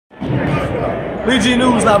Lee G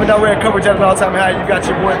News, live and direct coverage at an all-time high. You got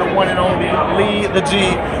your boy, the one and only Lee the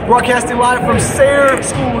G, broadcasting live from Sayre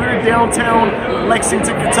School here in downtown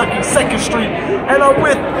Lexington, Kentucky, 2nd Street. And I'm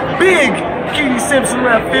with big Keaty Simpson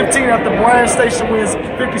at 15 after Bryan Station wins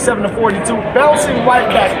 57-42, bouncing right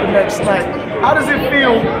back the next night. How does it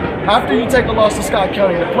feel after you take a loss to Scott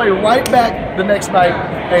County to play right back the next night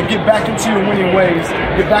and get back into your winning ways,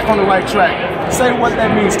 get back on the right track? Say what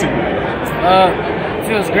that means to you. It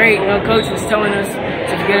feels great. You know, Coach was telling us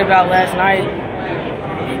to forget about last night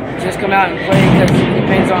and just come out and play because it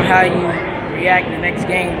depends on how you react in the next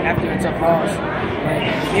game after a tough loss.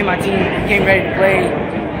 But me and my team came ready to play.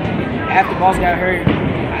 After Boss got hurt,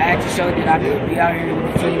 I actually showed that I could be out here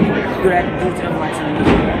with the team and do what I can do to help my team.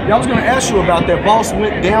 Yeah, I was going to ask you about that. Boss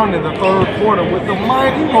went down in the 3rd quarter with the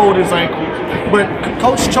mind. He rolled his ankle, but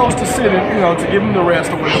Coach chose to sit him, you know, to give him the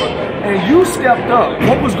rest or whatever. And you stepped up.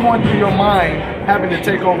 What was going through your mind having to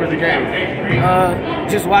take over the game?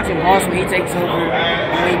 Just watching Boss when he takes over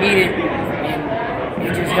when we need it, and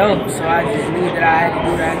it just helped. So I just knew that I had to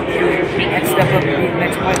do what I had to do. I had to step up and be the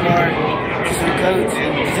next point guard, just the coach,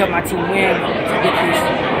 and just help my team win to get this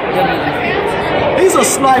W. He's a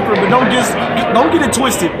sniper, but don't get it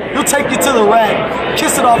twisted. He'll take you to the rack,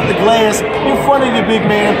 kiss it off the glass in front of the big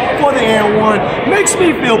man for the and one. Makes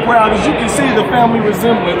me feel proud, as you can see the family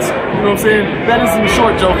resemblance. You know what I'm saying? That isn't a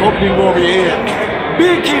short joke. Hope it didn't go over your head.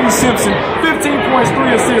 Big Keaty Simpson, 15 points,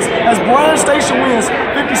 3 assists, as Bryan Station wins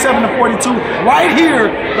 57-42. Right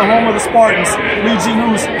here, the home of the Spartans. Lee G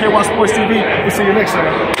News, KY Sports TV. We'll see you next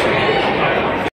time.